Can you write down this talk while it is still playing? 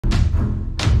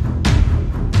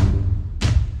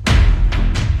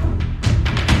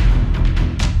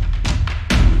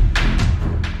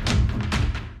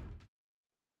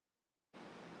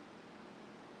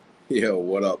Yo,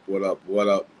 what up? What up? What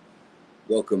up?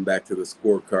 Welcome back to the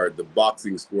scorecard, the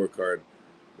boxing scorecard,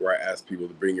 where I ask people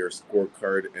to bring your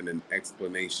scorecard and an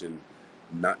explanation,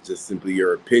 not just simply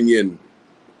your opinion.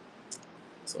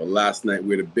 So last night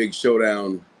we had a big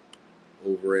showdown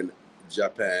over in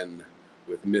Japan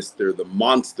with Mr. the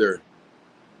Monster,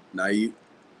 Naoya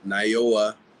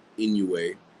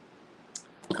Inoue,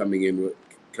 coming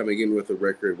in with a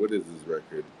record. What is his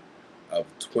record? Of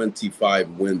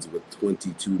 25 wins with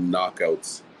 22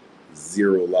 knockouts,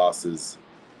 0 losses,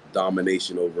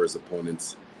 domination over his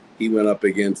opponents. He went up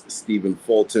against Stephen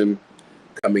Fulton,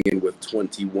 coming in with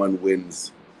 21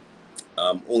 wins,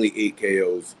 only 8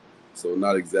 KOs, so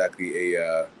not exactly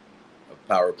a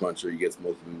power puncher. He gets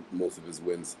most of his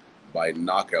wins by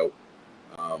knockout.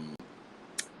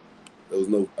 There was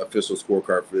no official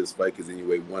scorecard for this fight because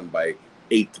Inoue won by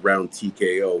 8th round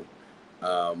TKO.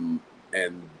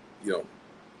 And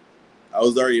I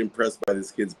was already impressed by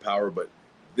this kid's power, but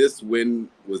this win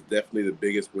was definitely the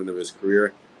biggest win of his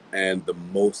career and the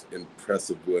most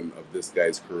impressive win of this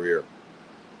guy's career.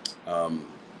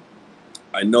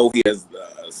 I know he has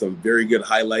some very good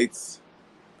highlights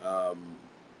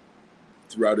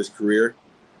throughout his career,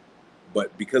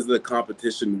 but because the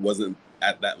competition wasn't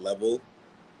at that level,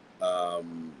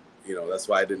 that's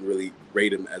why I didn't really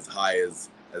rate him as high as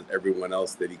everyone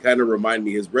else did. He kind of reminded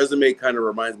me, his resume kind of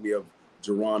reminds me of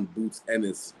Jerron Boots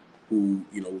Ennis, who,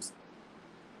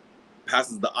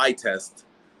 passes the eye test,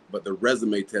 but the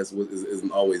resume test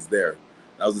isn't always there.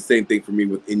 That was the same thing for me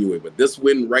with Inoue. But this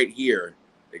win right here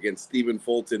against Stephen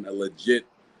Fulton, a legit,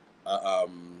 what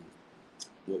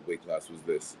weight class was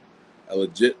this? A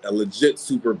legit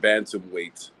super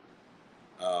bantamweight.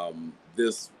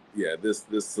 This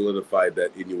solidified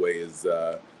that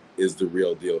Inoue is the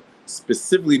real deal.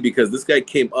 Specifically because this guy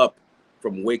came up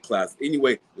from weight class.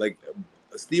 Inoue, like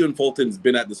Stephen Fulton's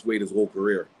been at this weight his whole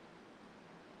career.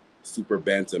 Super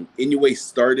bantam. Inoue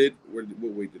started, what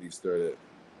weight did he start at?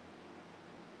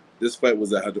 This fight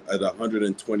was at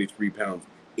 123 pounds.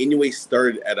 Inoue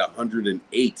started at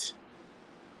 108.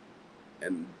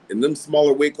 And in them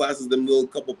smaller weight classes, them little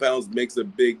couple pounds makes a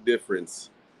big difference.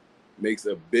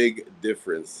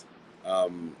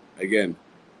 Again,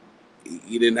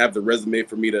 he didn't have the resume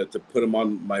for me to put him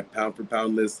on my pound for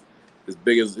pound list. His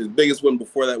biggest one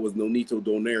before that was Nonito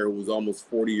Donaire, who was almost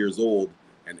 40 years old,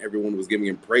 and everyone was giving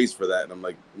him praise for that. And I'm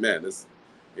like, man, if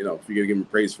you're gonna give him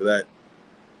praise for that.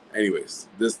 Anyways,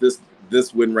 this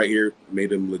win right here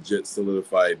made him legit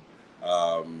solidified.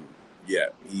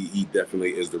 He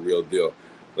definitely is the real deal.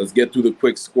 Let's get through the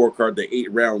quick scorecard, the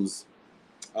 8 rounds.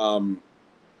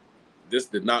 This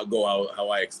did not go how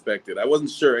I expected. I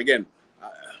wasn't sure. Again,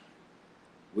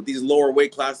 with these lower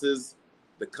weight classes,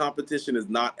 the competition is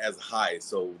not as high.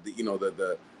 So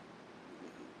the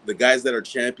guys that are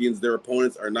champions, their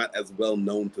opponents are not as well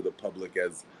known to the public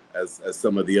as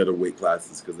some of the other weight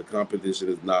classes because the competition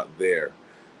is not there.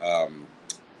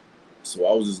 So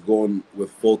I was just going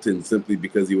with Fulton simply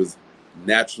because he was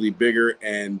naturally bigger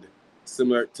and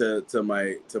similar to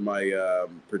my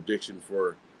prediction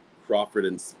for Crawford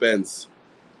and Spence,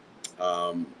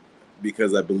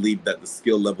 because I believe that the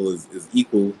skill level is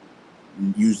equal.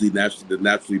 Usually, the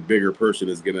naturally bigger person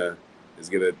is gonna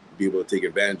be able to take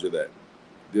advantage of that.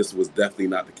 This was definitely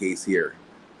not the case here.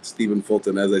 Stephen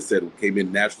Fulton, as I said, came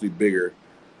in naturally bigger.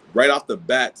 Right off the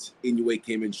bat, Inoue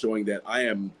came in showing that I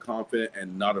am confident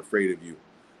and not afraid of you.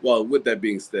 Well, with that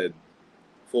being said,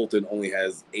 Fulton only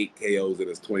has 8 KOs in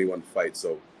his 21 fights,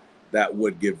 so that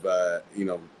would give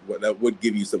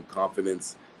you some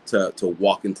confidence to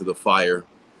walk into the fire,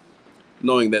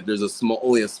 knowing that there's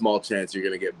only a small chance you're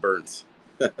gonna get burnt.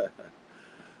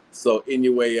 So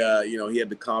Inoue, he had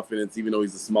the confidence, even though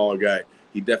he's a smaller guy,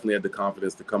 he definitely had the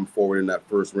confidence to come forward in that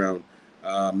first round.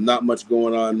 Not much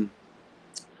going on,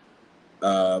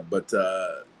 but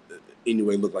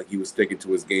Inoue looked like he was sticking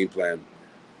to his game plan.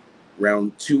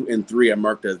 Round 2 and 3, I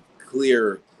marked as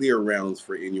clear rounds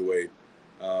for Inoue.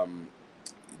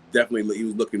 Definitely, he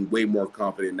was looking way more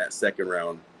confident in that second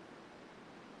round.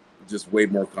 Just way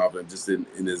more confident, just in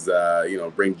his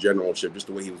ring generalship, just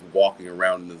the way he was walking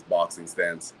around in his boxing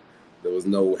stance. There was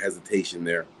no hesitation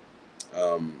there.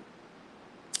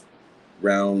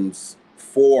 Round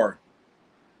 4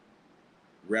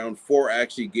 I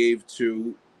actually gave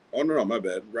to. Oh no, my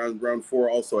bad. Round 4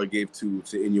 also I gave to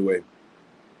Inoue,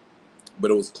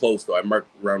 but it was close though. I marked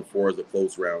round 4 as a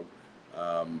close round.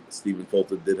 Stephen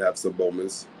Fulton did have some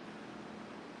moments,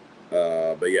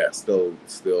 but yeah, still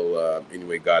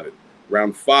Inoue got it.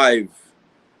 Round 5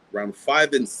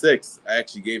 and 6 I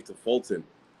actually gave to Fulton.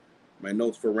 My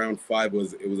notes for round 5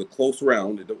 was it was a close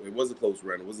round. It was a close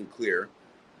round. It wasn't clear.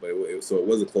 but so it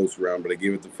was a close round. But I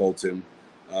gave it to Fulton.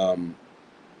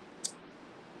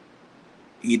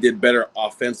 He did better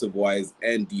offensive wise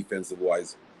and defensive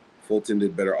wise. Fulton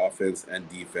did better offense and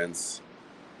defense.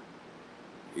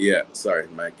 Yeah, sorry,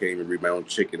 I can't even read my own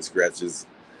chicken scratches.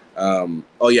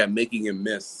 Oh yeah, making him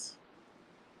miss.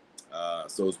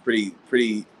 So it's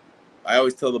pretty. I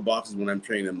always tell the boxers when I'm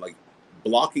training them, like,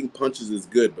 blocking punches is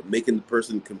good, but making the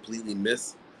person completely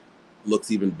miss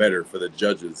looks even better for the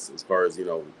judges, as far as, you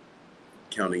know,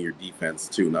 counting your defense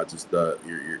too, not just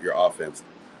your offense.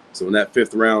 So in that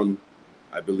fifth round,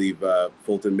 I believe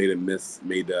Fulton made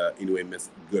Inoue miss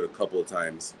good a couple of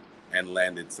times and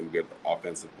landed some good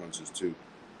offensive punches too.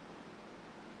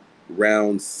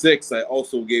 Round 6, I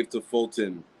also gave to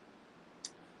Fulton.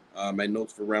 My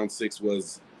notes for round 6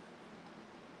 was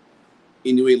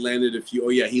Inoue landed a few. Oh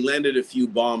yeah, he landed a few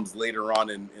bombs later on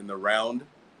in the round.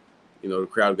 You know, the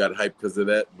crowd got hyped because of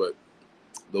that, but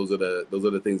those are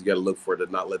the things you got to look for, to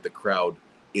not let the crowd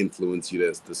influence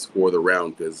you to score the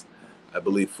round, because I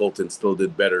believe Fulton still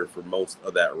did better for most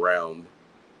of that round.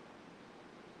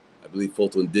 I believe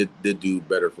Fulton did do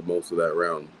better for most of that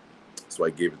round, so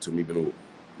I gave it to him. Even though,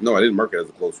 no, I didn't mark it as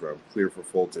a close round. Clear for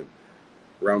Fulton.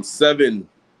 Round 7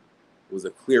 was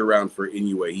a clear round for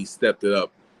Inoue. He stepped it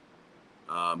up.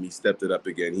 He stepped it up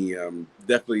again. He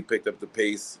definitely picked up the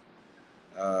pace.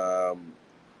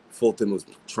 Fulton was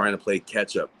trying to play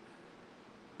catch up,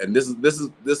 and this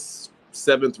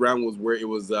 7th round was where it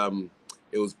was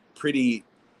pretty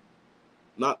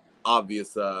not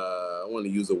obvious. I want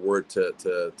to use a word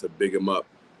to big him up.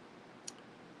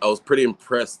 I was pretty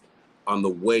impressed on the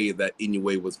way that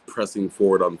Inoue was pressing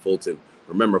forward on Fulton.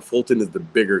 Remember, Fulton is the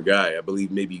bigger guy. I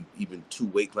believe maybe even 2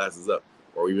 weight classes up,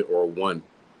 or 1.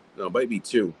 No, it might be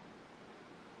 2.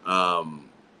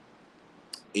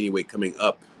 Anyway, coming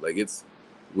up, like, it's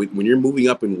when you're moving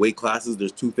up in weight classes,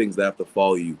 there's 2 things that have to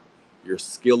follow you: your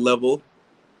skill level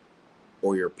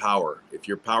or your power. If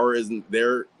your power isn't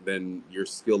there, then your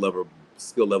skill level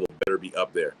better be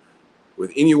up there.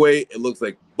 With Inoue, it looks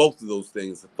like both of those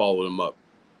things followed him up: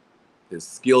 his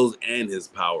skills and his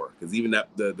power. Because even that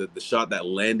the shot that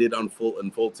landed on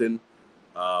Fulton,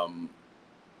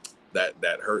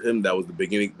 that hurt him. That was the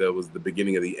beginning. That was the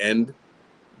beginning of the end.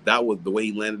 That was the way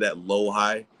he landed that low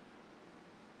high.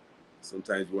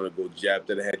 Sometimes you want to go jab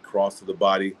to the head, cross to the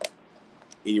body.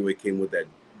 Inoue came with that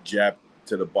jab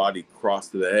to the body, cross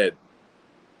to the head.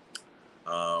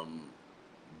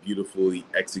 Beautifully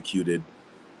executed,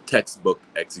 textbook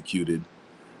executed,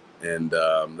 and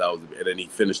that was. And then he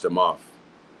finished him off.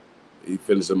 He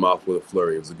finished him off with a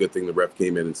flurry. It was a good thing the ref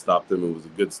came in and stopped him. It was a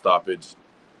good stoppage.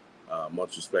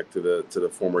 Much respect to the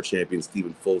former champion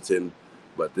Stephen Fulton,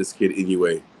 but this kid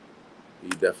Inoue, he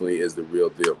definitely is the real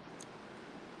deal.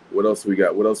 What else we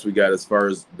got? What else we got as far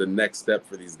as the next step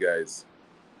for these guys?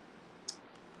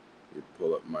 Let me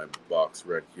pull up my box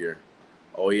right here.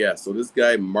 Oh yeah, so this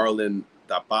guy Marlon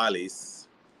Tapales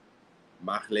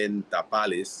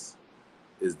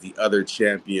is the other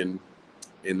champion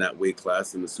in that weight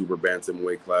class, in the super bantam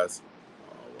weight class.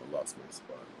 Oh, I lost my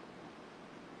spot.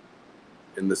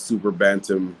 In the super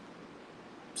bantam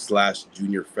 /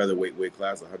 junior featherweight weight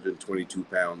class, 122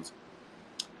 pounds.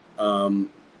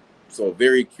 So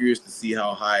very curious to see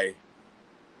how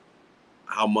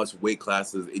much weight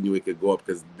classes Inoue could go up,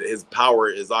 because his power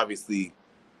is obviously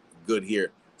good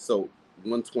here. So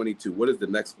 122. What is the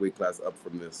next weight class up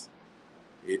from this?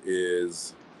 It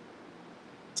is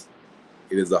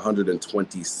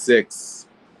 126.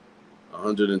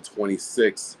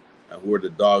 126. And who are the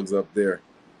dogs up there?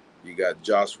 You got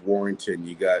Josh Warrington.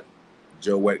 You got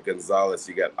Joette Gonzalez.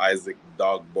 You got Isaac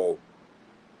Dogbo.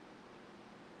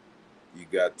 You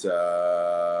got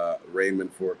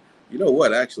Raymond for. You know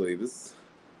what? Actually, this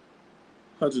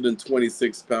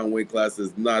 126-pound weight class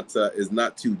is not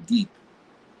too deep.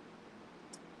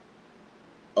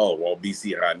 Oh, well,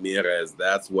 BC Ramirez,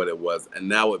 that's what it was. And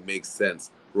now it makes sense.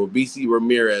 Robeisy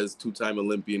Ramirez, 2-time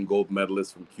Olympian gold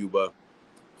medalist from Cuba,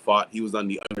 fought. He was on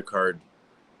the undercard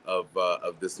of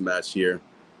this match here.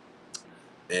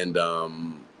 And I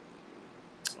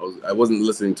wasn't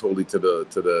listening totally to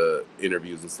the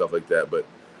interviews and stuff like that, but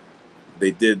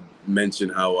they did mention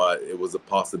how it was a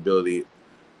possibility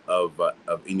of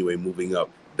Inoue moving up.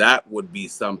 That would be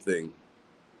something,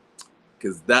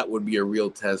 because that would be a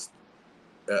real test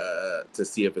to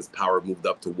see if his power moved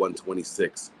up to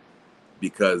 126.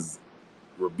 Because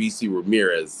Robeisy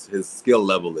Ramirez, his skill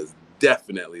level is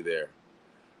definitely there.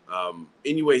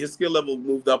 Inoue, his skill level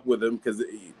moved up with him, because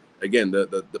again,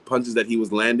 the punches that he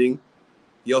was landing,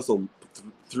 he also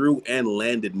threw and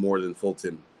landed more than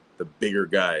Fulton, the bigger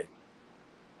guy.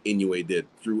 Inoue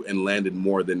threw and landed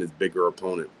more than his bigger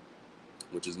opponent.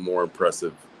 which is more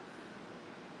impressive.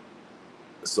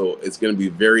 So it's going to be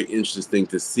very interesting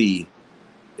to see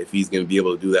if he's going to be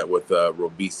able to do that with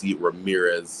Robeisy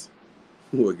Ramirez,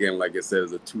 who, again, like I said,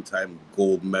 is a 2-time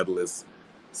gold medalist.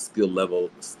 Skill level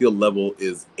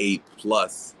is A+,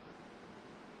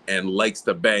 and likes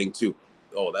to bang too.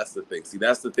 Oh, that's the thing. See,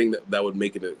 that's the thing that would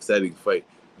make it an exciting fight.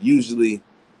 Usually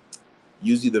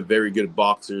the very good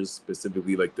boxers,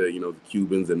 specifically like the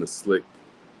Cubans and the slick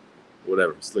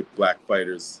black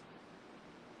fighters,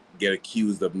 get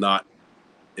accused of not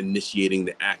initiating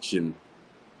the action.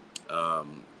 The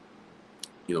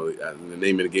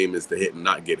name of the game is to hit and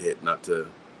not get hit, not to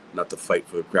fight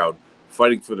for the crowd.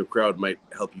 Fighting for the crowd might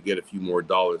help you get a few more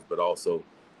dollars, but also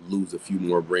lose a few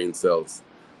more brain cells.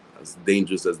 As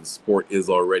dangerous as the sport is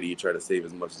already, you try to save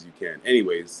as much as you can.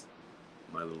 Anyways,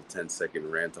 my little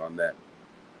 10-second rant on that.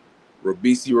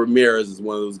 Robeisy Ramirez is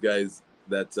one of those guys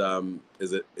that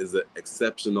is an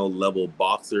exceptional level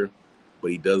boxer,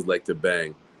 but he does like to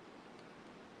bang.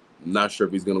 I'm not sure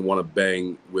if he's going to want to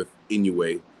bang with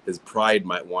Inoue. His pride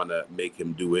might want to make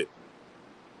him do it.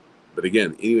 But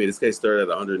again, anyway, this guy started at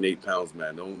 108 pounds,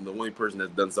 man. The only person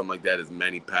that's done something like that is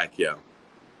Manny Pacquiao.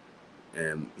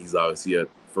 And he's obviously a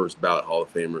first ballot Hall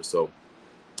of Famer. So,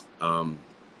 Inoue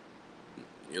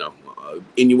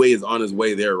is on his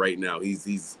way there right now.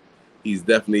 He's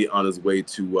definitely on his way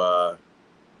to, I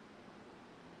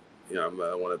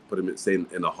want to put him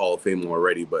in the Hall of Fame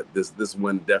already, but this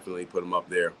one definitely put him up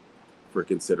there for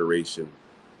consideration.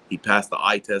 He passed the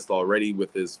eye test already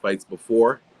with his fights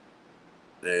before,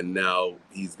 and now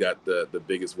he's got the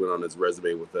biggest win on his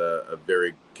resume with a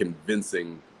very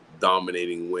convincing,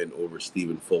 dominating win over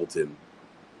Stephen Fulton.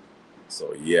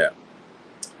 So, yeah.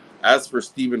 As for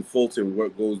Stephen Fulton,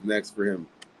 what goes next for him?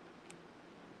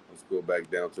 Let's go back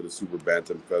down to the super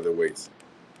bantam featherweights.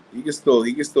 He can still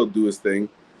do his thing.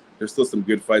 There's still some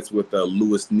good fights with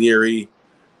Louis Neary,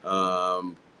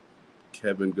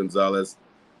 Kevin Gonzalez.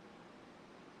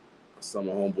 Some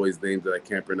of homeboys' names that I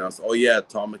can't pronounce. Oh, yeah,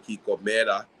 Tamaki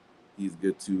Komera. He's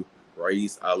good too.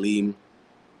 Rais Alim.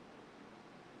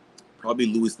 Probably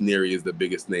Louis Neary is the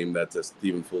biggest name that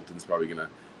Stephen Fulton's probably going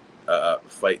to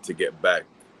fight to get back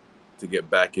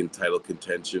in title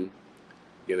contention.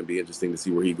 Going to be interesting to see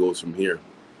where he goes from here.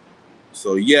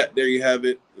 So, yeah, there you have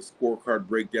it. The scorecard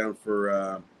breakdown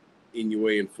for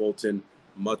Inoue and Fulton.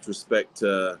 Much respect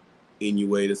to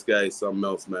Inoue. This guy is something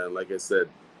else, man. Like I said,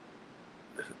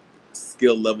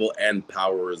 skill level and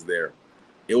power is there.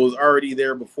 It was already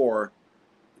there before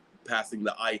passing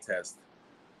the eye test,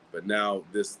 but now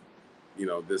this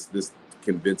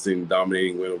convincing,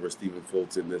 dominating win over Stephen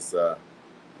Fulton. He's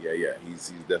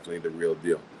definitely the real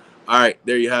deal. All right,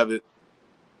 there you have it.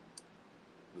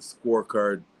 The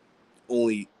scorecard,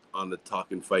 only on the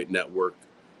Talkin' Fight Network.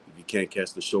 If you can't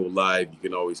catch the show live, you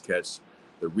can always catch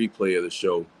the replay of the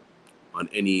show on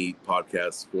any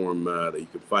podcast form that you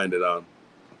can find it on.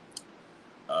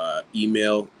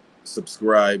 Email,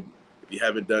 subscribe. If you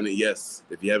haven't done it, yes.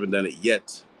 If you haven't done it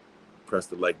yet, press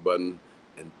the like button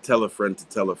and tell a friend to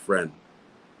tell a friend.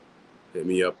 Hit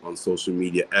me up on social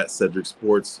media at Cedric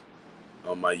Sports,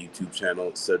 on my YouTube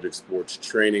channel, Cedric Sports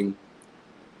Training.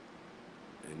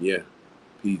 And yeah,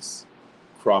 peace.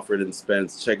 Crawford and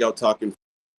Spence. Check out Talkin'